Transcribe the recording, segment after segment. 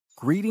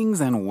Greetings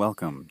and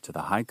welcome to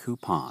the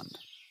Haiku Pond,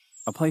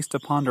 a place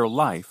to ponder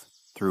life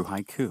through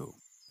haiku.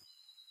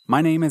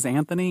 My name is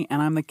Anthony,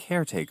 and I'm the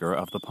caretaker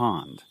of the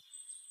pond.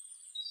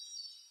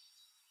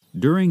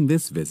 During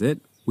this visit,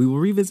 we will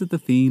revisit the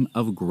theme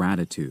of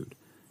gratitude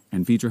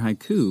and feature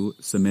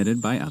haiku submitted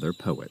by other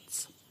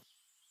poets.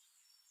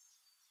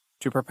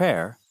 To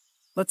prepare,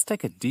 let's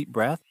take a deep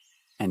breath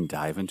and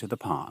dive into the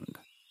pond.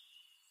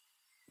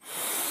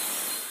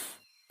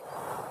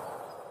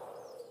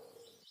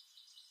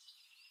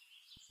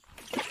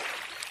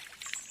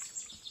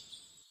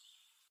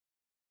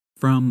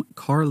 From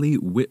Carly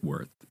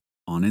Whitworth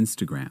on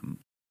Instagram.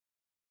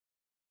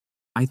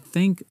 I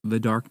thank the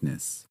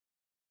darkness.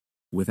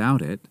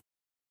 Without it,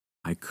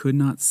 I could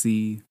not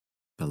see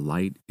the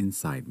light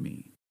inside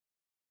me.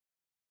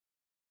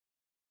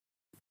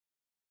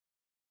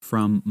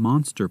 From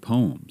Monster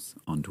Poems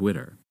on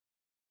Twitter.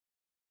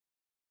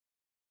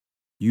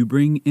 You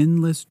bring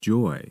endless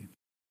joy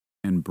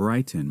and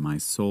brighten my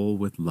soul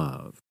with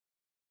love.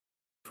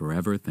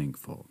 Forever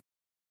thankful.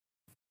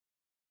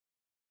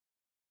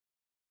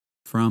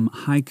 From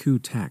Haiku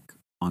Tech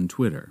on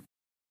Twitter.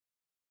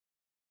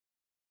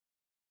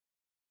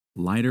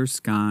 Lighter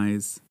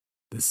skies,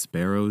 the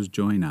sparrows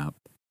join up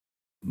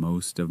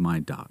most of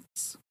my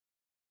dots.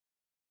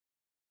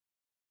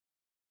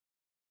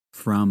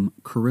 From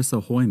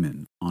Carissa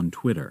Hoyman on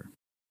Twitter.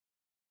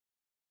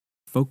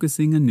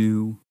 Focusing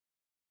anew,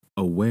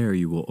 aware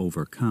you will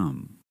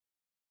overcome,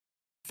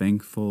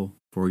 thankful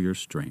for your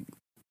strength.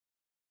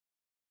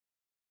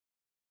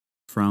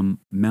 From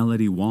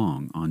Melody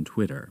Wong on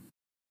Twitter.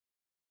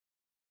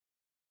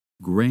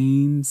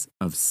 Grains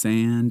of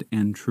sand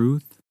and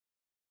truth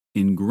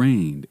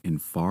ingrained in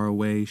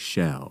faraway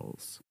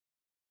shells,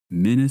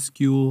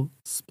 minuscule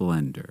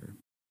splendor.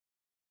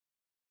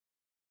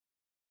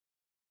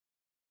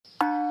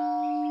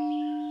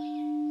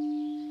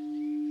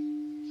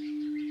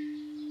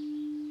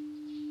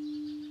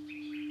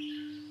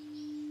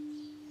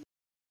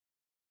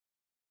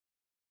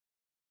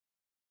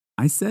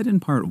 I said in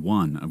part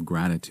 1 of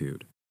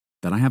gratitude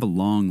that I have a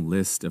long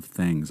list of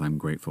things I'm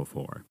grateful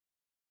for.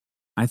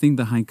 I think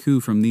the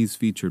haiku from these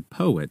featured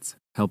poets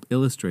help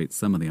illustrate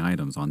some of the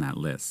items on that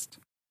list.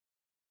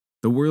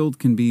 The world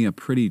can be a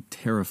pretty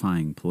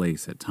terrifying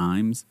place at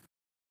times,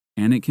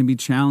 and it can be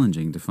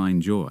challenging to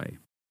find joy.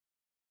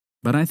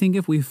 But I think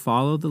if we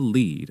follow the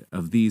lead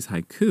of these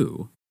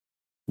haiku,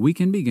 we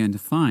can begin to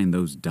find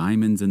those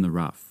diamonds in the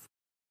rough,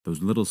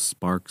 those little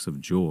sparks of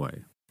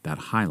joy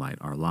that highlight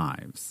our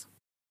lives.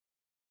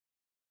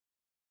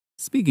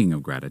 Speaking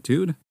of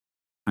gratitude,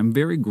 I'm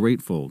very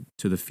grateful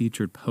to the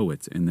featured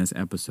poets in this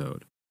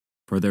episode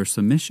for their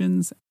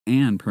submissions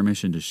and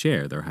permission to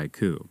share their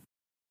haiku.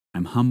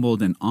 I'm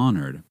humbled and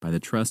honored by the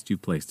trust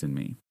you've placed in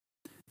me,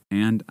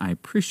 and I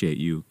appreciate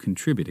you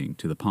contributing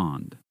to the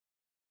pond.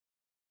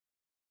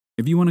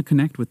 If you want to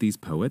connect with these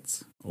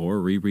poets or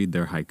reread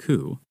their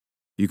haiku,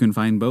 you can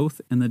find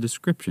both in the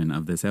description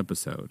of this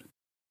episode.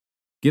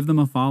 Give them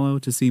a follow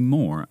to see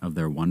more of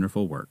their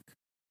wonderful work.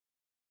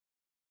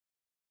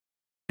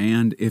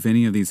 And if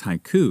any of these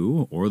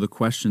haiku or the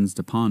questions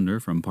to ponder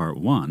from part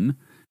 1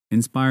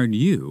 inspired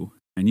you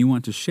and you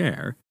want to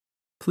share,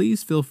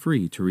 please feel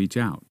free to reach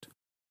out.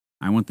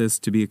 I want this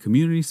to be a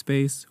community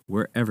space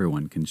where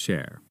everyone can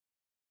share.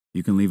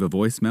 You can leave a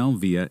voicemail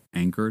via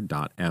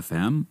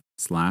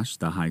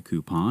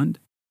anchor.fm/thehaikupond,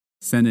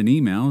 send an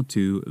email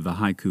to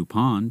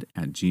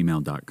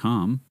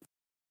thehaikupond@gmail.com,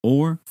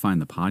 or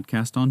find the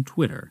podcast on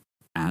Twitter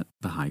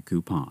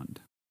 @thehaikupond.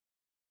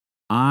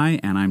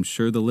 And I'm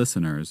sure the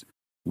listeners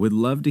would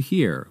love to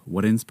hear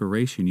what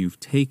inspiration you've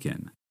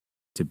taken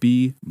to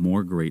be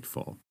more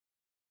grateful.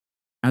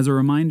 As a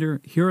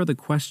reminder, here are the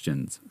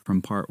questions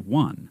from part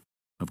 1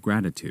 of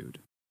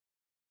gratitude.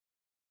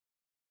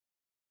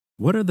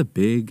 What are the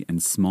big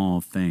and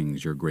small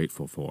things you're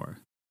grateful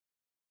for?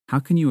 How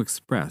can you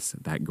express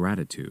that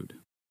gratitude?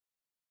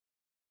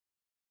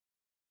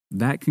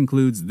 That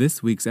concludes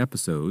this week's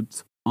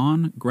episodes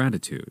on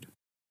gratitude.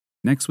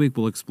 Next week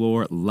we'll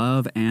explore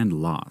love and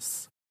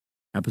loss.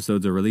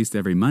 Episodes are released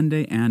every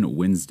Monday and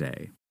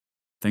Wednesday.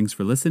 Thanks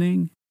for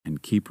listening,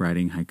 and keep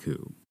writing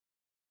haiku.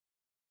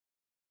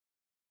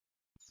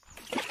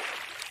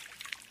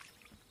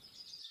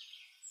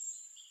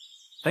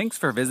 Thanks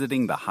for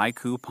visiting the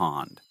Haiku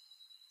Pond.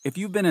 If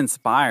you've been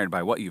inspired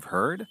by what you've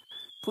heard,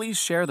 please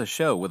share the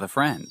show with a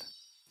friend.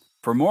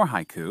 For more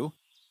haiku,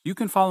 you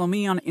can follow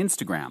me on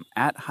Instagram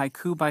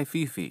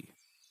 @HaikuByFifi.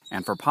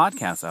 And for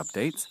podcast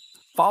updates,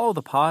 follow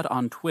the pod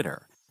on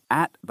Twitter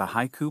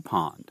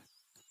 @TheHaikuPond.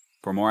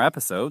 For more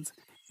episodes,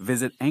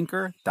 visit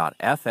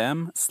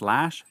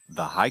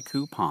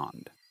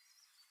anchor.fm/thehaikupond.